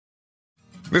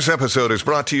This episode is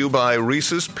brought to you by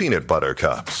Reese's Peanut Butter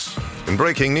Cups. In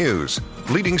breaking news,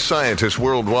 leading scientists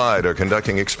worldwide are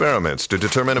conducting experiments to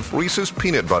determine if Reese's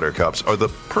Peanut Butter Cups are the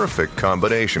perfect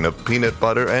combination of peanut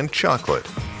butter and chocolate.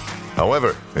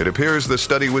 However, it appears the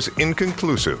study was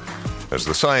inconclusive, as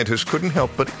the scientists couldn't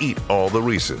help but eat all the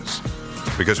Reese's.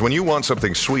 Because when you want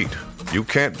something sweet, you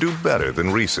can't do better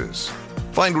than Reese's.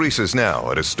 Find Reese's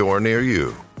now at a store near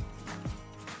you.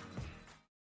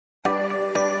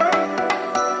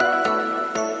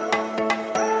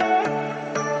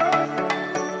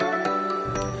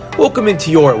 Welcome into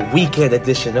your weekend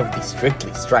edition of the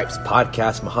Strictly Stripes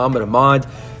podcast. Muhammad Ahmad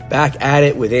back at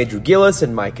it with Andrew Gillis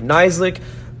and Mike Neislick.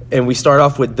 And we start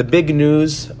off with the big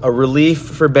news, a relief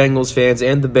for Bengals fans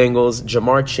and the Bengals.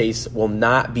 Ja'Marr Chase will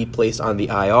not be placed on the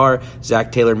IR.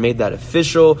 Zach Taylor made that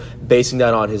official, basing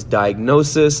that on his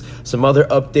diagnosis. Some other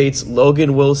updates,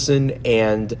 Logan Wilson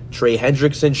and Trey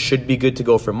Hendrickson should be good to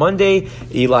go for Monday.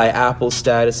 Eli Apple's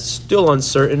status is still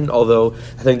uncertain, although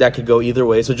I think that could go either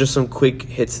way. So just some quick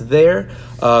hits there.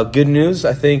 Good news,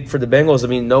 I think, for the Bengals. I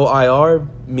mean, no IR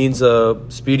means a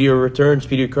speedier return,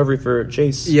 speedy recovery for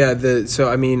Chase. Yeah,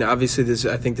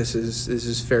 obviously, I think this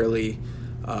is fairly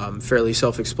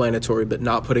self-explanatory. But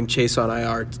not putting Chase on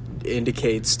IR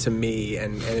indicates to me,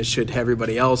 and it should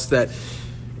everybody else, that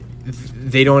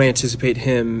they don't anticipate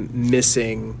him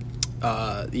missing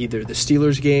either the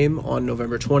Steelers game on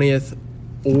November 20th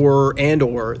or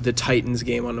the Titans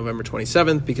game on November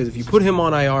 27th, because if you put him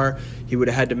on IR, he would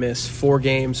have had to miss 4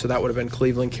 games, so that would have been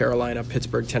Cleveland, Carolina,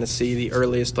 Pittsburgh, Tennessee. The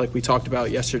earliest, like we talked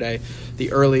about yesterday,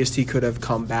 the earliest he could have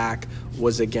come back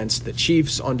was against the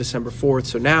Chiefs on December 4th.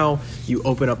 So now you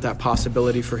open up that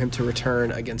possibility for him to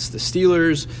return against the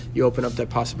Steelers. You open up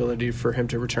that possibility for him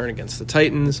to return against the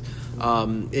Titans.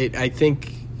 And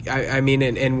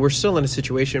we're still in a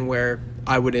situation where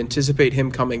I would anticipate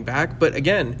him coming back, but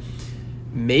again,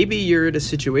 maybe you're at a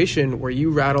situation where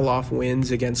you rattle off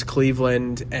wins against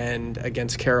Cleveland and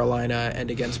against Carolina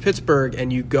and against Pittsburgh,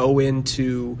 and you go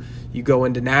into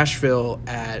Nashville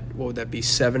at, what would that be,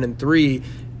 7-3.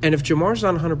 And if Jamar's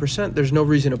not 100%, there's no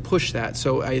reason to push that.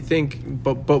 So I think,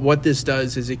 but what this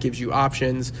does is it gives you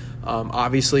options.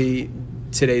 Obviously,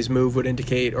 today's move would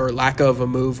indicate, or lack of a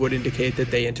move would indicate,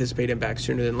 that they anticipate him back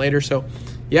sooner than later. So,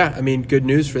 yeah, I mean, good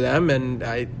news for them, and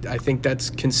I think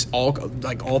that's all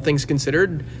things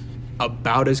considered,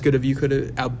 about as good as you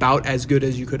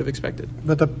could have expected.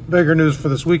 But the bigger news for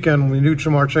this weekend, we knew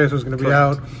Ja'Marr Chase was going to be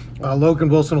out. Logan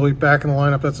Wilson will be back in the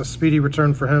lineup. That's a speedy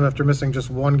return for him after missing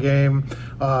just 1 game,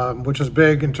 which is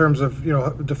big in terms of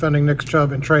defending Nick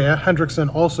Chubb. And Trey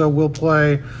Hendrickson also will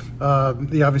play.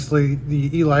 Obviously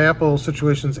the Eli Apple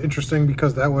situation is interesting,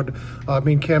 because that would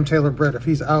mean Cam Taylor-Britt, if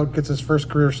he's out, gets his first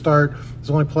career start.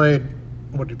 He's only played,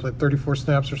 what did he play, 34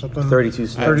 snaps or something? 32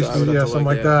 snaps. Something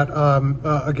like that,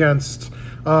 against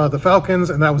the Falcons,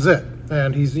 and that was it.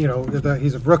 And he's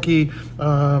a rookie.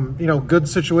 Good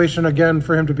situation again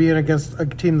for him to be in against a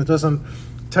team that doesn't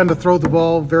tend to throw the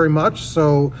ball very much.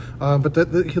 So, but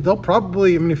they'll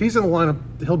probably, if he's in the lineup,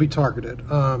 he'll be targeted.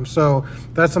 So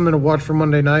that's something to watch for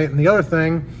Monday night. And the other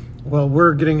thing, well,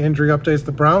 we're getting injury updates.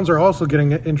 The Browns are also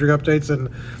getting injury updates, and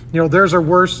theirs are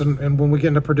worse. And when we get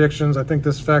into predictions, I think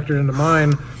this factored into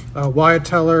mine. Wyatt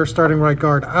Teller, starting right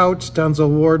guard, out. Denzel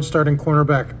Ward, starting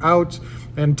cornerback, out.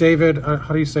 And David,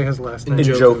 how do you say his last name?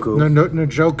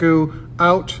 Njoku,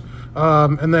 out.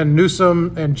 And then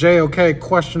Newsome and JOK,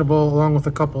 questionable, along with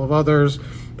a couple of others.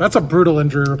 That's a brutal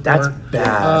injury report. That's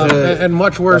bad. And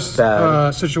much worse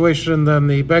situation than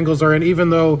the Bengals are in,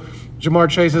 even though Ja'Marr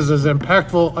Chase is as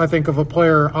impactful, I think, of a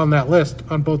player on that list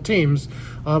on both teams.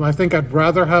 I think I'd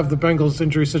rather have the Bengals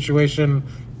injury situation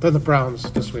than the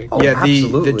Browns this week. Yeah,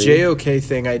 the JOK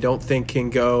thing I don't think can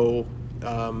go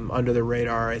under the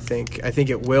radar. I think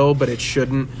it will, but it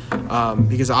shouldn't,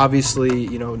 because obviously,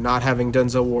 not having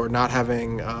Denzel Ward, not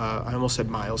having I almost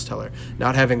said Miles Teller,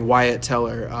 not having Wyatt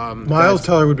Teller. Miles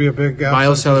Teller would be a big absence.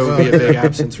 Miles Teller would be a big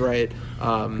absence, right?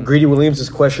 Greedy Williams is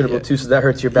questionable too, so that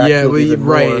hurts your backfield even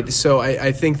more. Right. So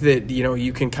I think that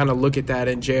you can kind of look at that,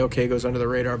 and JOK goes under the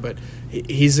radar, but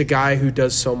he's a guy who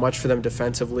does so much for them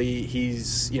defensively.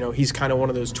 He's kind of one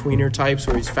of those tweener types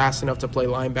where he's fast enough to play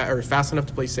linebacker, or fast enough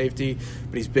to play safety,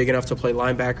 but he's big enough to play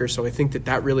linebacker. So I think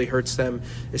that really hurts them,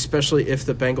 especially if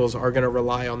the Bengals are going to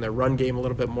rely on their run game a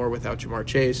little bit more without Ja'Marr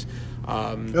Chase.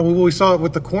 And we saw it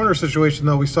with the corner situation,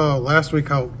 though. We saw last week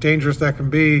how dangerous that can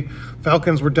be.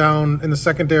 Falcons were down in the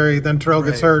secondary, then Terrell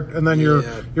gets hurt, and then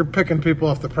you're picking people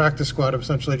off the practice squad,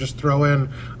 essentially. Just throw in.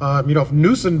 If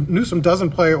Newsome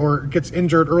doesn't play or gets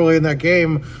injured early in that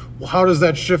game, well, how does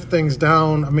that shift things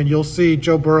down? I mean, you'll see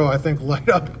Joe Burrow, I think, light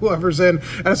up whoever's in.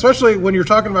 And especially when you're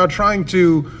talking about trying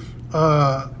to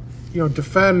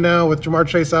defend now with Jamar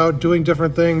Chase out, doing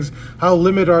different things? How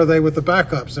limited are they with the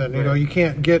backups? And, you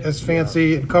can't get as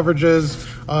fancy in coverages.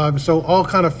 So all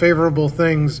kind of favorable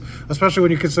things, especially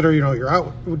when you consider, you're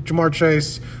out with Jamar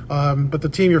Chase, but the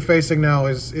team you're facing now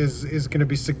is going to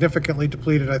be significantly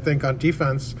depleted, I think, on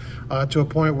defense to a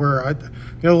point where,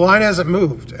 the line hasn't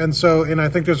moved. And I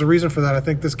think there's a reason for that. I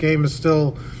think this game is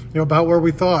still, about where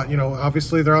we thought.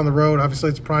 Obviously they're on the road. Obviously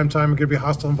it's prime time. It's going to be a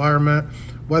hostile environment.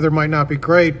 Weather might not be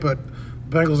great, but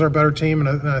the Bengals are a better team,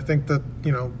 and I think that,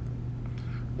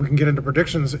 we can get into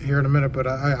predictions here in a minute, but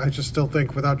I just still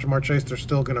think without Jamar Chase, they're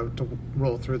still going to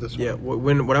roll through this one. Yeah,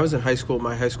 when I was in high school,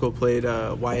 my high school played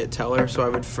Wyatt Teller, so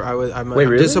I'm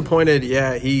really? disappointed.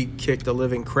 Yeah, he kicked the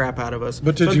living crap out of us.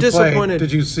 But did so you disappointed.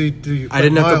 Did you see? I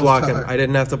didn't have to block Teller? him. I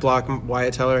didn't have to block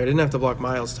Wyatt Teller. I didn't have to block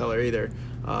Miles Teller either.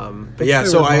 But yeah, say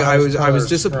so where I Miles was Teller's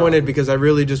disappointed from. because I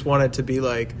really just wanted to be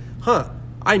like,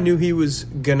 I knew he was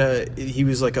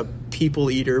like a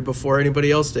people eater before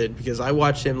anybody else did, because I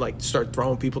watched him start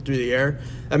throwing people through the air.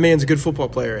 That man's a good football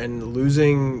player, and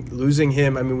losing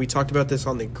him. I mean, we talked about this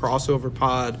on the crossover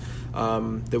pod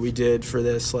that we did for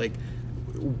this.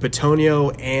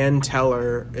 Bitonio and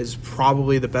Teller is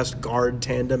probably the best guard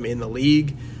tandem in the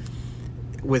league.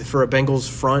 For a Bengals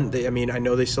front, I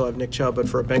know they still have Nick Chubb, but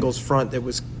for a Bengals front that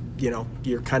was,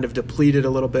 you're kind of depleted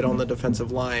a little bit on the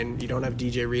defensive line. You don't have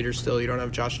DJ Reader still. You don't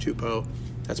have Josh Tupou.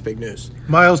 That's big news.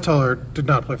 Miles Teller did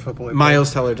not play football.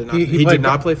 Miles Teller did not. He did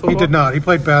not play football? He did not. He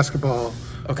played basketball.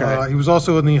 Okay. He was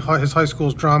also in his high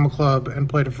school's drama club and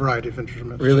played a variety of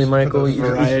instruments. Really, Michael? You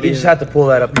variety just had to pull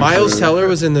that up. Miles Teller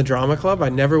was in the drama club? I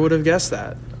never would have guessed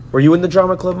that. Were you in the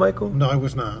drama club, Michael? No, I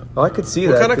was not. Oh, I could see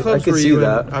that. What kind of clubs I could were see you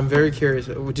that. in? I'm very curious.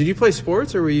 Did you play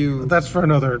sports, or were you... That's for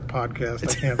another podcast.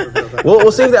 I can't reveal that.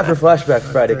 We'll save that for Flashback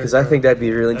Friday, because I think that'd be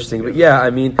really interesting. But yeah,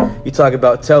 you talk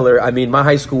about Teller. My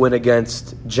high school went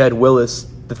against Jed Willis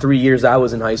the 3 years I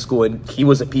was in high school, and he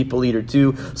was a people eater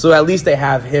too. So at least they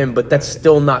have him, but that's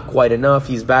still not quite enough.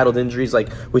 He's battled injuries like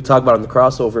we talked about on the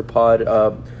crossover pod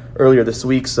earlier this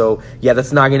week. So yeah,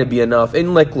 that's not going to be enough.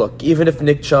 And look, even if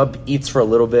Nick Chubb eats for a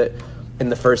little bit in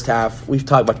the first half, we've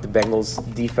talked about the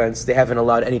Bengals defense. They haven't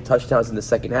allowed any touchdowns in the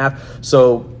second half.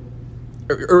 So,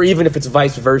 or even if it's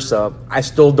vice versa, I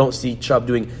still don't see Chubb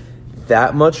doing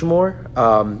that much more.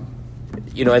 And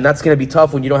that's going to be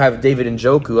tough when you don't have David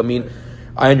Njoku.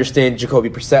 I understand Jacoby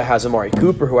Brissett has Amari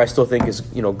Cooper, who I still think is,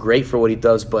 great for what he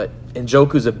does, but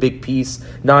Njoku's a big piece,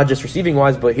 not just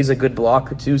receiving-wise, but he's a good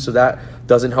blocker too, so that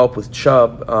doesn't help with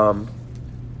Chubb. And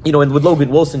with Logan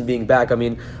Wilson being back,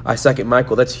 I second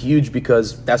Michael. That's huge,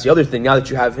 because that's the other thing. Now that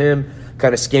you have him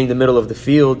kind of scanning the middle of the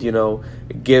field,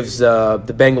 it gives the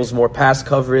Bengals more pass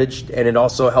coverage, and it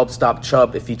also helps stop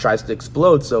Chubb if he tries to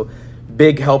explode. So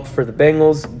big help for the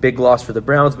Bengals, big loss for the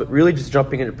Browns. But really just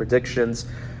jumping into predictions,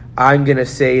 I'm going to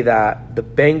say that the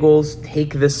Bengals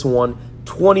take this one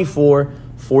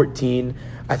 24-14.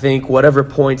 I think whatever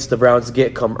points the Browns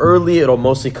get come early. It'll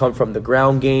mostly come from the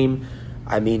ground game.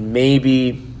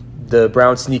 Maybe the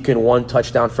Browns sneak in one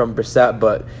touchdown from Brissett,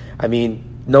 but,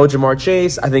 no Jamar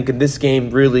Chase. I think in this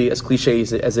game, really, as cliche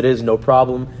as it is, no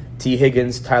problem. T.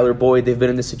 Higgins, Tyler Boyd, they've been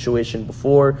in this situation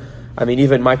before.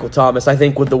 Even Michael Thomas. I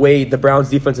think with the way the Browns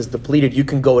defense is depleted, you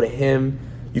can go to him.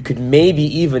 You could maybe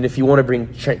even, if you want to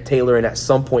bring Trent Taylor in at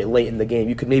some point late in the game,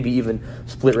 you could maybe even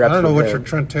split reps. I don't know with what him. your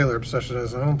Trent Taylor obsession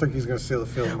is. I don't think he's going to steal the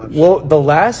field much. Well, the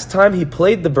last time he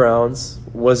played the Browns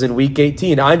was in Week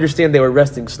 18. I understand they were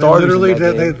resting starters. They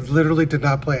literally did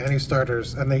not play any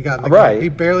starters, and they got right. He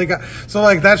barely got. So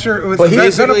that's your. But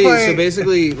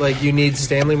basically, you need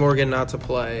Stanley Morgan not to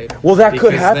play. Well, that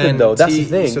could happen though. That's the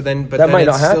thing. But that might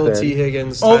not still happen. T.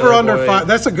 Higgins over under Boyd. 5.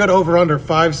 That's a good over under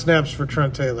 5 snaps for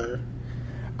Trent Taylor.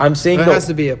 I'm saying that has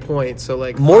to be a point. So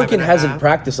Morgan hasn't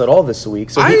practiced at all this week,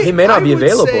 so he may not be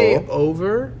available. I would say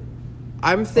over.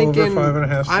 I'm thinking over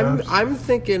 5.5 snaps. I'm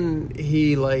thinking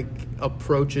he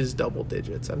approaches double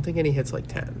digits. I'm thinking he hits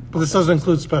 10. But this doesn't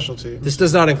include special teams. This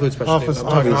does not include special teams. I'm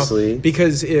talking Obviously.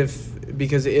 because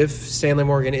if Stanley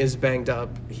Morgan is banged up,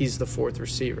 he's the fourth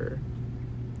receiver.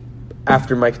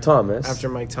 After Mike Thomas.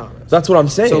 That's what I'm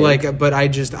saying. So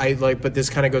but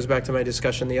this kind of goes back to my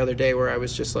discussion the other day where I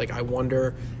was just I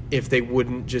wonder if they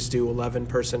wouldn't just do 11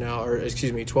 personnel, or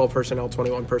 12 personnel,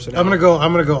 21 personnel. I'm gonna go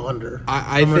under.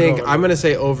 I think I'm gonna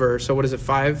say over. So what is it?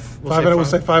 5? We'll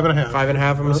say 5.5. 5.5.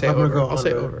 I'm gonna say over. I'll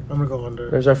say over. I'm gonna go under.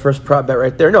 There's our first prop bet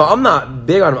right there. No, I'm not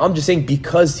big on him. I'm just saying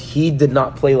because he did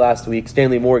not play last week,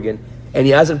 Stanley Morgan, and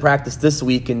he hasn't practiced this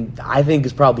week, and I think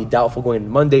is probably doubtful going into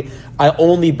Monday. I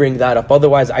only bring that up.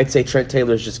 Otherwise, I'd say Trent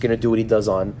Taylor is just going to do what he does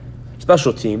on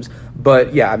special teams.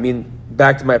 But, yeah,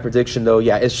 back to my prediction, though,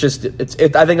 yeah, I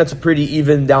think that's a pretty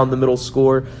even down the middle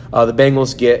score. The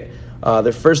Bengals get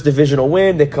their first divisional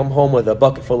win. They come home with a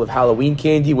bucket full of Halloween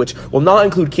candy, which will not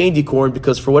include candy corn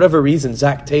because for whatever reason,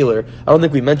 Zach Taylor, I don't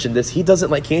think we mentioned this, he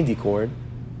doesn't like candy corn.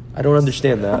 I don't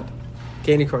understand that.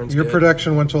 Candy corn's Your good.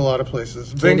 prediction went to a lot of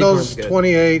places. Candy corn's Bengals good.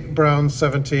 28, Browns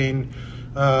 17.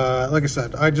 Like I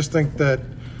said, I just think that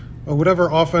whatever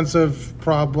offensive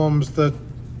problems that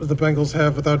the Bengals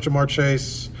have without Jamar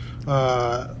Chase,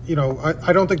 I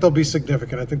don't think they'll be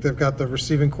significant. I think they've got the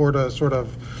receiving core to sort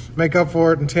of make up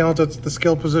for it and talent at the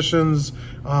skill positions,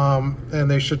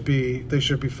 and they should be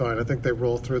fine. I think they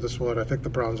roll through this one. I think the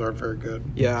Browns aren't very good.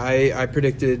 Yeah, I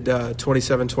predicted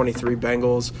 27-23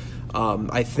 Bengals.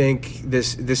 I think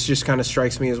this just kind of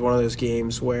strikes me as one of those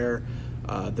games where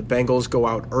the Bengals go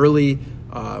out early.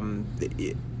 I'm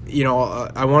going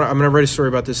to write a story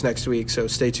about this next week, so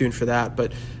stay tuned for that.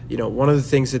 But one of the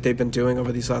things that they've been doing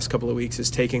over these last couple of weeks is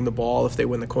taking the ball if they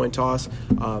win the coin toss,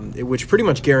 which pretty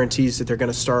much guarantees that they're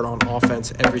going to start on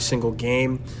offense every single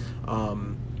game.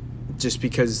 Just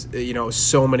because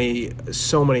so many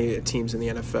teams in the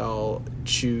NFL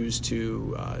choose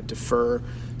to defer.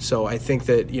 So I think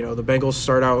that the Bengals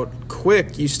start out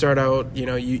quick. You start out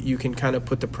you can kind of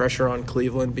put the pressure on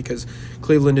Cleveland because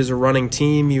Cleveland is a running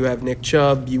team. You have Nick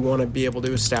Chubb. You want to be able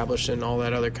to establish and all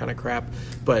that other kind of crap.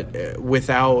 But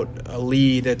without a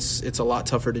lead, it's a lot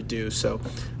tougher to do. So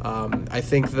I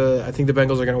think the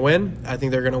Bengals are going to win. I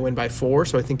think they're going to win by 4.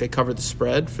 So I think they cover the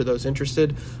spread for those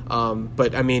interested.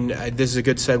 But I mean, this is a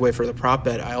good segue for the prop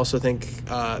bet. I also think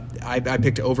I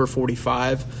picked over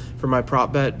 45 for my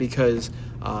prop bet because,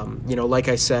 like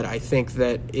I said, I think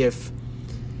that if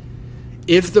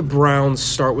the Browns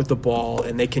start with the ball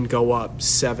and they can go up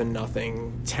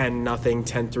 7-0, 10-0,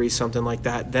 10-3, something like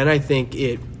that, then I think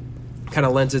it kind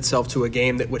of lends itself to a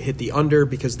game that would hit the under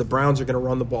because the Browns are going to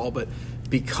run the ball, but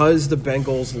because the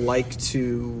Bengals like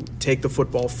to take the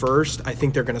football first, I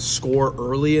think they're going to score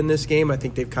early in this game. I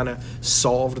think they've kind of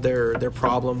solved their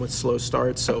problem with slow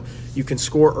starts. So you can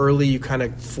score early. You kind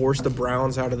of force the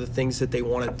Browns out of the things that they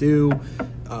want to do.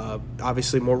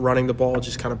 Obviously, more running the ball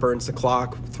just kind of burns the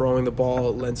clock. Throwing the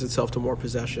ball lends itself to more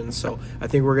possessions. So I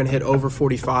think we're going to hit over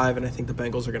 45, and I think the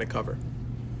Bengals are going to cover.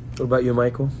 What about you,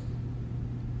 Michael?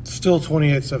 Still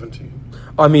 28-17.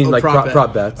 I mean,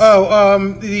 prop bets.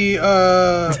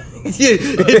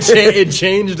 It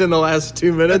changed in the last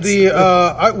 2 minutes. It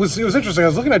was interesting. I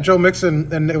was looking at Joe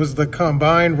Mixon, and it was the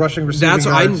combined rushing receiving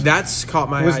yards. That's caught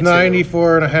my eye. It was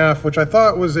 94.5, which I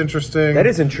thought was interesting. That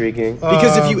is intriguing.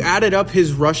 Because if you added up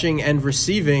his rushing and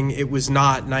receiving, it was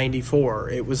not 94.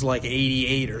 It was like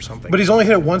 88 or something. But he's only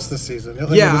hit it once this season.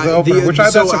 Yeah, that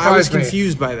surprised I was me.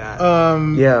 confused by that.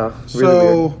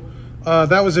 Really weird.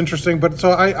 That was interesting, but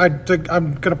so I'm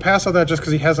going to pass on that just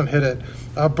because he hasn't hit it.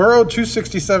 Burrow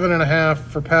 267.5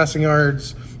 for passing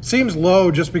yards seems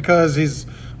low just because he's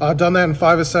done that in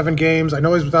 5 of 7 games. I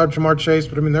know he's without Jamar Chase,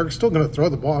 but I mean they're still going to throw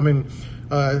the ball. I mean,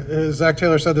 Zach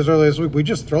Taylor said this earlier this week. We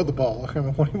just throw the ball. I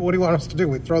mean, what do you want us to do?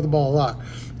 We throw the ball a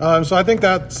lot. So I think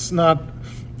that's not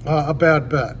a bad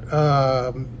bet.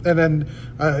 And then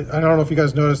I don't know if you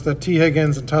guys noticed that T.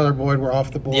 Higgins and Tyler Boyd were off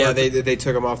the board. Yeah, they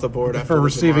took him off the board after for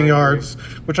receiving yards,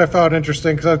 which I found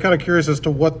interesting because I was kind of curious as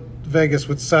to what Vegas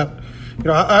would set.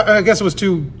 I guess it was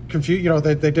too confused.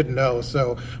 They didn't know.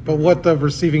 So, but what the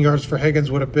receiving yards for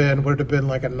Higgins would it have been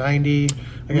like a 90, like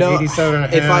an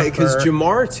 87.5? Because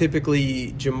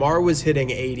Jamar was hitting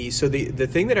 80. So the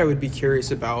thing that I would be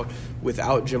curious about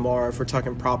without Jamar, if we're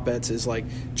talking prop bets, is like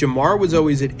Jamar was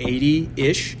always at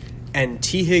 80-ish. And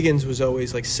T. Higgins was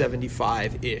always like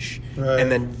 75-ish. Right. And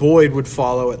then Boyd would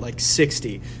follow at like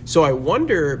 60. So I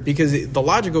wonder, because the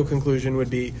logical conclusion would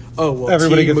be,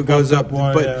 everybody T goes up.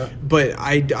 One, but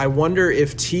I wonder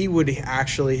if T would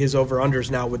actually, his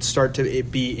over-unders now would start to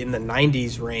be in the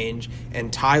 90s range,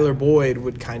 and Tyler Boyd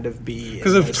would kind of be.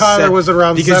 Because if Tyler was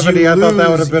around 70, I thought that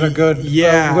would have been a good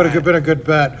would have been a good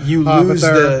bet. You lose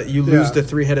the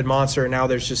three-headed monster, and now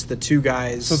there's just the two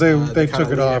guys. So they took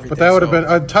it off. But that would have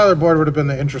been Tyler Boyd would have been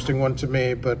the interesting one to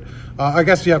me, but I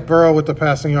guess Burrow with the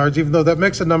passing yards, even though that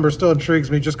Mixon number still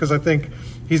intrigues me just because I think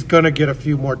he's going to get a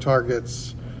few more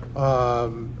targets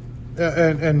and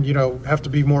have to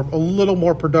be a little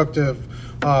more productive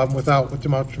with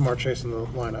Jamar Chase in the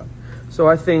lineup. So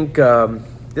I think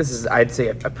this is, I'd say,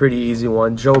 a pretty easy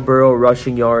one. Joe Burrow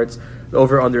rushing yards, the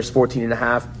over-under is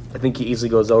 14.5. I think he easily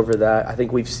goes over that. I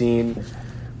think we've seen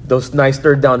those nice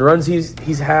third down runs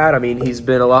he's had. I mean, he's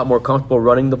been a lot more comfortable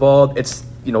running the ball. It's,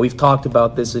 we've talked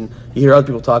about this and you hear other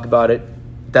people talk about it.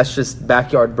 That's just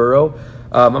backyard Burrow.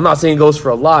 I'm not saying it goes for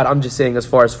a lot. I'm just saying as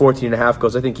far as 14.5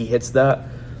 goes, I think he hits that.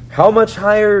 How much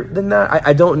higher than that?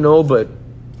 I don't know, but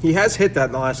He has hit that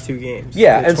in the last 2 games.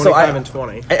 yeah, and 25 and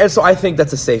 20. And so I think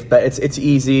that's a safe bet. It's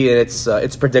easy and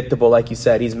it's predictable, like you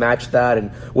said. He's matched that,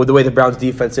 and with the way the Browns'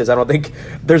 defense is, I don't think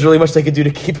there's really much they could do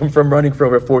to keep him from running for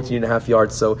over 14.5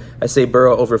 yards. So I say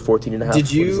Burrow over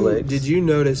 14.5. Did you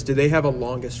notice? Did they have a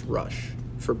longest rush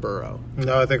for Burrow?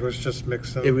 No, I think it was just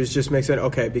Mixon. It was just Mixon.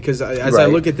 Okay, because as I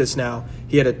look at this now,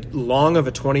 he had a long of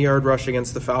a 20-yard rush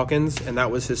against the Falcons, and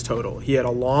that was his total. He had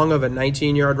a long of a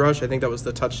 19-yard rush. I think that was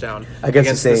the touchdown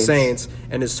against the Saints,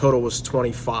 and his total was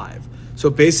 25. So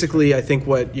basically, I think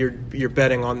what you're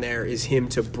betting on there is him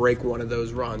to break one of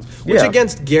those runs, which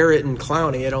against Garrett and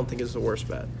Clowney, I don't think is the worst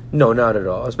bet. No, not at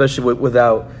all, especially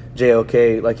without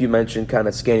JOK, like you mentioned, kind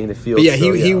of scanning the field. But yeah,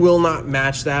 he will not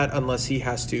match that unless he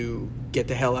has to get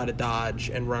the hell out of Dodge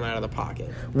and run out of the pocket.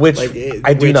 Which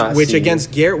I do not see. Which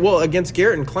against Garrett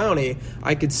and Clowney,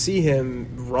 I could see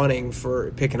him running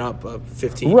for picking up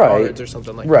 15 yards or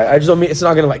something like that. Right. I just don't mean it's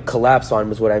not going to like collapse on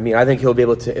him is what I mean. I think he'll be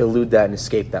able to elude that and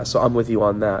escape that. So I'm with you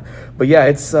on that. But yeah,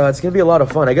 it's going to be a lot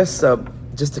of fun. I guess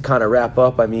just to kind of wrap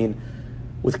up, I mean,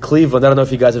 with Cleveland, I don't know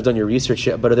if you guys have done your research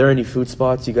yet, but are there any food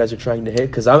spots you guys are trying to hit?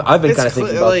 Because I've been kind of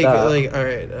thinking about that. All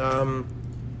right.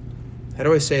 How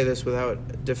do I say this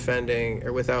without defending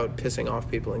or without pissing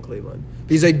off people in Cleveland?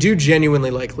 Because I do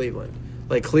genuinely like Cleveland.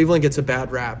 Like, Cleveland gets a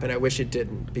bad rap, and I wish it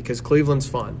didn't, because Cleveland's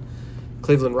fun.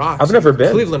 Cleveland rocks. I've never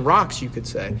been. Cleveland rocks, you could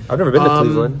say. I've never been to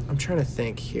Cleveland. I'm trying to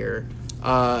think here.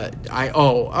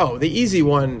 The easy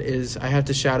one is I have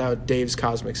to shout out Dave's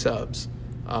Cosmic Subs.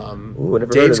 Ooh, I never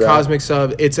Dave's heard of that. Cosmic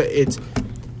Sub. It's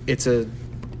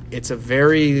a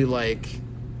very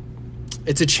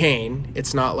it's a chain.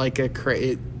 It's not like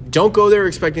don't go there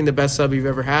expecting the best sub you've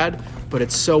ever had, but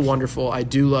it's so wonderful. I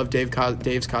do love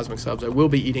Dave's Cosmic Subs. I will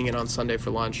be eating it on Sunday for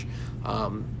lunch.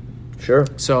 Sure.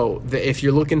 So if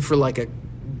you're looking for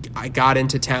I got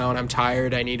into town, I'm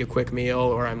tired, I need a quick meal,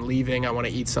 or I'm leaving, I want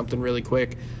to eat something really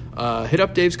quick, hit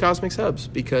up Dave's Cosmic Subs,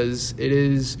 because it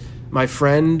is my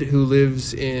friend who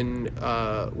lives in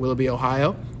Willoughby,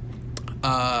 Ohio.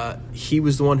 He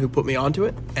was the one who put me onto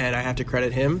it, and I have to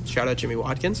credit him. Shout out Jimmy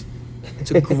Watkins.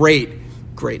 It's a great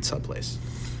sub place.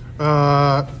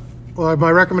 Well, my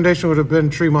recommendation would have been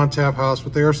Tremont Tap House,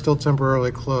 but they are still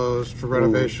temporarily closed for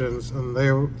renovations, and they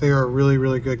are a really,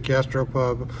 really good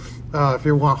gastropub. If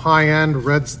you want high-end,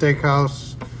 Red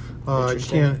Steakhouse.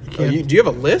 Do you have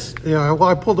a list? Yeah, well,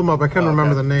 I pulled them up. I couldn't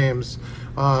remember the names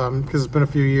because it's been a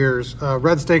few years.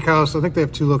 Red Steakhouse, I think they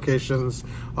have 2 locations.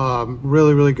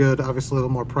 Really, really good. Obviously, a little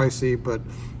more pricey, but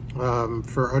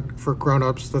for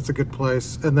grown-ups, that's a good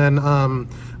place. And then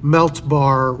Melt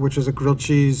Bar, which is a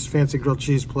fancy grilled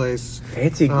cheese place.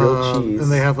 Fancy grilled cheese. And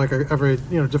they have every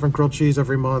different grilled cheese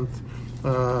every month.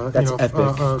 That's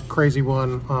epic. A crazy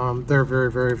one. They're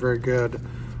very, very, very good.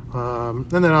 And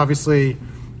then obviously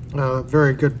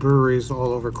very good breweries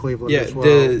all over Cleveland as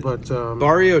well. But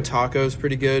Barrio Taco is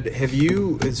pretty good.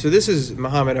 So this is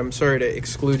Muhammad. I'm sorry to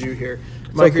exclude you here.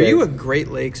 Mike, are you a Great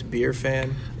Lakes beer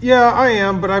fan? Yeah, I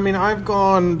am. But I mean, I've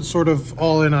gone sort of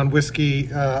all in on whiskey.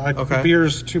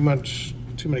 Beer's too many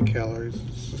calories.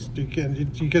 It's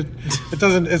just,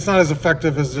 it's not as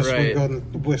effective as just going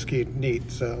whiskey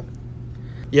neat. So.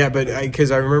 Yeah, but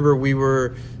because I remember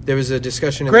there was a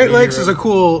discussion. Great Lakes is a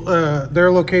cool,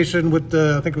 their location with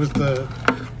I think it was the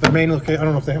main location. I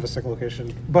don't know if they have a second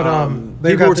location, but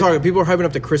people were hyping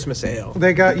up the Christmas ale.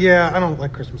 I don't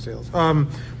like Christmas ales.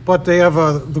 But they have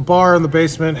the bar in the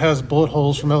basement has bullet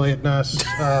holes from Elliot Ness.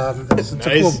 It's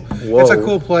nice. It's a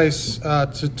cool place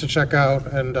to check out,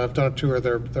 and I've done a tour of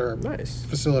their nice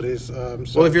facilities.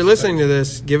 Well, if you're listening to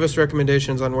this, give us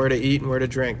recommendations on where to eat and where to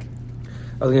drink.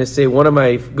 I was going to say, one of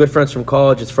my good friends from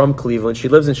college is from Cleveland. She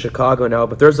lives in Chicago now,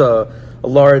 but there's a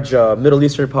large Middle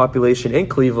Eastern population in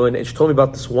Cleveland, and she told me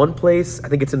about this one place. I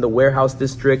think it's in the Warehouse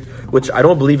District, which I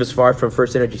don't believe is far from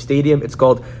First Energy Stadium. It's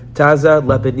called Taza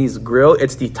Lebanese Grill.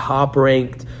 It's the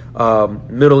top-ranked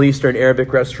Middle Eastern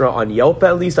Arabic restaurant on Yelp,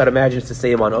 at least. I'd imagine it's the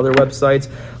same on other websites.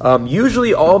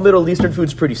 Usually all Middle Eastern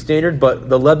food's pretty standard, but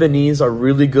the Lebanese are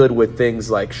really good with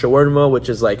things like shawarma, which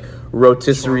is like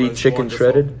rotisserie chicken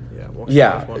shredded.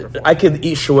 Yeah, I could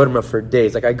eat shawarma for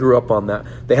days. I grew up on that.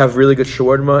 They have really good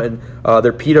shawarma, and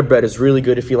their pita bread is really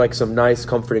good if you like some nice,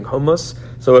 comforting hummus.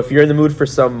 So if you're in the mood for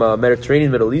some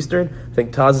Mediterranean, Middle Eastern, I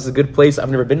think Taz is a good place.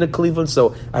 I've never been to Cleveland,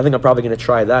 so I think I'm probably going to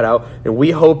try that out. And we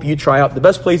hope you try out the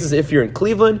best places if you're in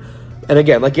Cleveland. And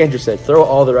again, like Andrew said, throw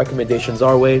all the recommendations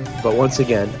our way. But once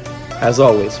again, as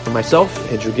always, for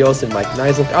myself, Andrew Gillis, and Mike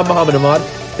Neislich, I'm Muhammad Ahmad.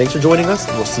 Thanks for joining us,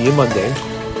 and we'll see you Monday.